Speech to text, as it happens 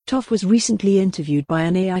Toff was recently interviewed by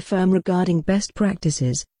an AI firm regarding best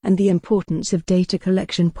practices and the importance of data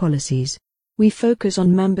collection policies. We focus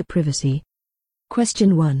on member privacy.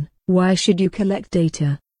 Question 1. Why should you collect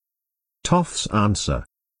data? Toff's answer.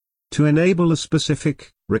 To enable a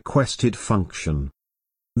specific, requested function.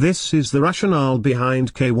 This is the rationale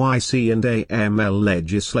behind KYC and AML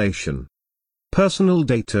legislation. Personal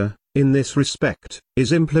data, in this respect,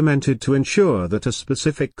 is implemented to ensure that a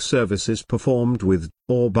specific service is performed with,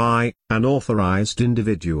 or by, an authorized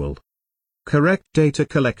individual. Correct data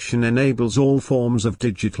collection enables all forms of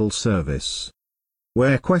digital service.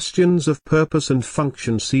 Where questions of purpose and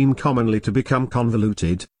function seem commonly to become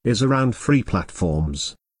convoluted, is around free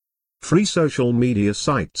platforms. Free social media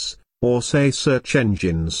sites, or say search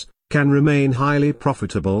engines, can remain highly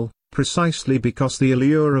profitable, precisely because the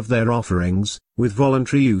allure of their offerings, with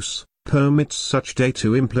voluntary use, permits such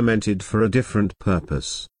data implemented for a different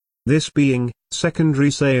purpose. This being,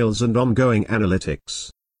 secondary sales and ongoing analytics.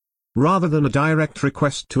 Rather than a direct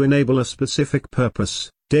request to enable a specific purpose,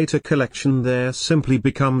 data collection there simply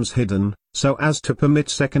becomes hidden, so as to permit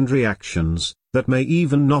secondary actions, that may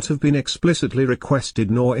even not have been explicitly requested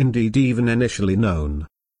nor indeed even initially known.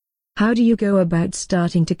 How do you go about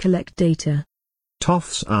starting to collect data?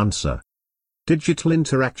 Toff's answer. Digital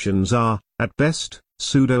interactions are, at best,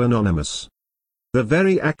 pseudo-anonymous. The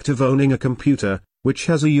very act of owning a computer, which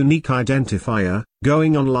has a unique identifier,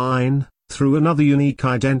 going online, through another unique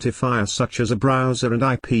identifier such as a browser and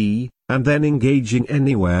IP, and then engaging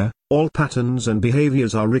anywhere, all patterns and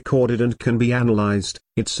behaviors are recorded and can be analyzed,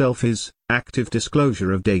 itself is, active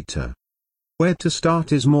disclosure of data. Where to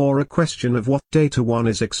start is more a question of what data one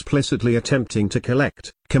is explicitly attempting to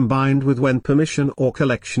collect, combined with when permission or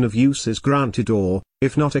collection of use is granted or,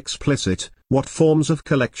 if not explicit, what forms of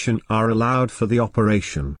collection are allowed for the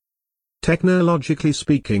operation. Technologically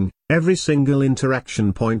speaking, every single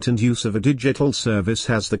interaction point and use of a digital service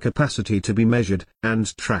has the capacity to be measured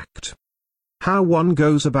and tracked. How one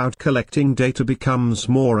goes about collecting data becomes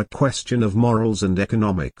more a question of morals and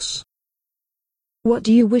economics. What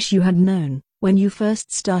do you wish you had known when you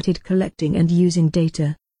first started collecting and using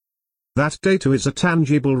data? That data is a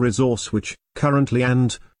tangible resource which, currently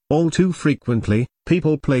and, all too frequently,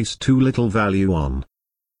 people place too little value on.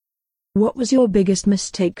 What was your biggest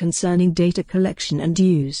mistake concerning data collection and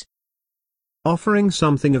use? Offering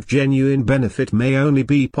something of genuine benefit may only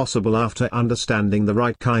be possible after understanding the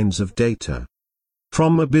right kinds of data.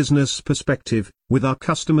 From a business perspective, with our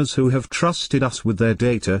customers who have trusted us with their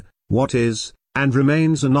data, what is, and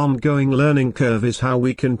remains an ongoing learning curve is how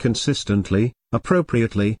we can consistently,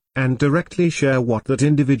 appropriately, and directly share what that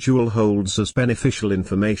individual holds as beneficial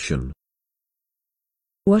information.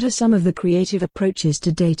 What are some of the creative approaches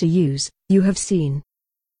to data use you have seen?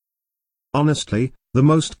 Honestly, the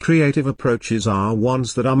most creative approaches are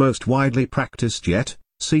ones that are most widely practiced yet,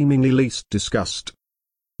 seemingly least discussed.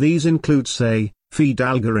 These include, say, feed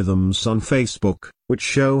algorithms on Facebook, which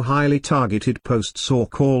show highly targeted posts or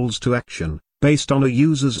calls to action, based on a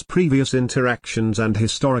user's previous interactions and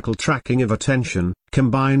historical tracking of attention,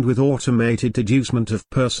 combined with automated deducement of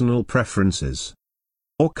personal preferences.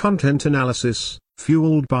 Or content analysis,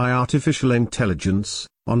 fueled by artificial intelligence,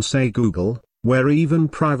 on say Google, where even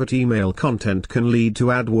private email content can lead to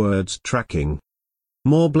AdWords tracking.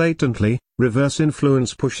 More blatantly, reverse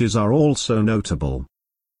influence pushes are also notable.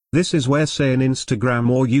 This is where say an Instagram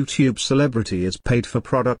or YouTube celebrity is paid for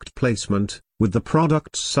product placement, with the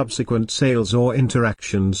product's subsequent sales or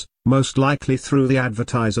interactions, most likely through the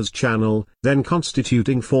advertiser's channel, then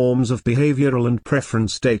constituting forms of behavioral and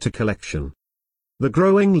preference data collection. The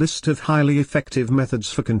growing list of highly effective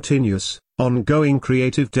methods for continuous, ongoing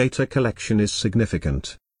creative data collection is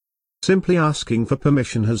significant. Simply asking for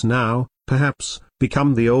permission has now, perhaps,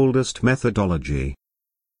 become the oldest methodology.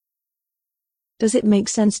 Does it make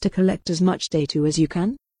sense to collect as much data as you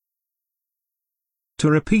can? To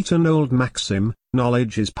repeat an old maxim,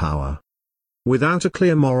 knowledge is power. Without a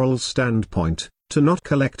clear moral standpoint, to not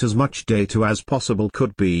collect as much data as possible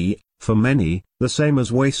could be, for many, the same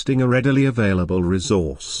as wasting a readily available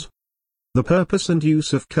resource. The purpose and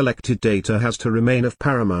use of collected data has to remain of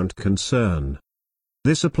paramount concern.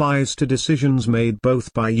 This applies to decisions made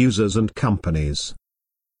both by users and companies.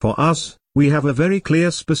 For us, we have a very clear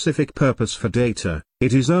specific purpose for data.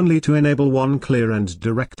 It is only to enable one clear and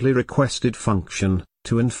directly requested function,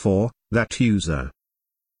 to and for, that user.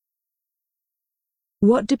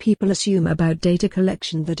 What do people assume about data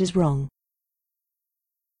collection that is wrong?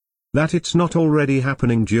 That it's not already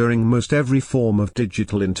happening during most every form of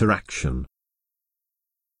digital interaction.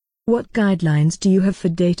 What guidelines do you have for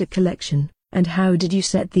data collection, and how did you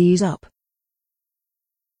set these up?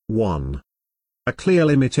 1. A clear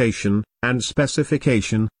limitation, and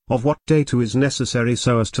specification, of what data is necessary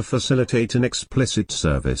so as to facilitate an explicit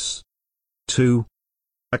service. 2.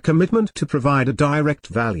 A commitment to provide a direct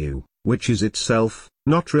value, which is itself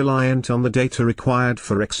not reliant on the data required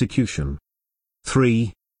for execution.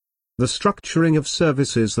 3. The structuring of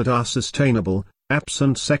services that are sustainable,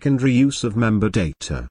 absent secondary use of member data.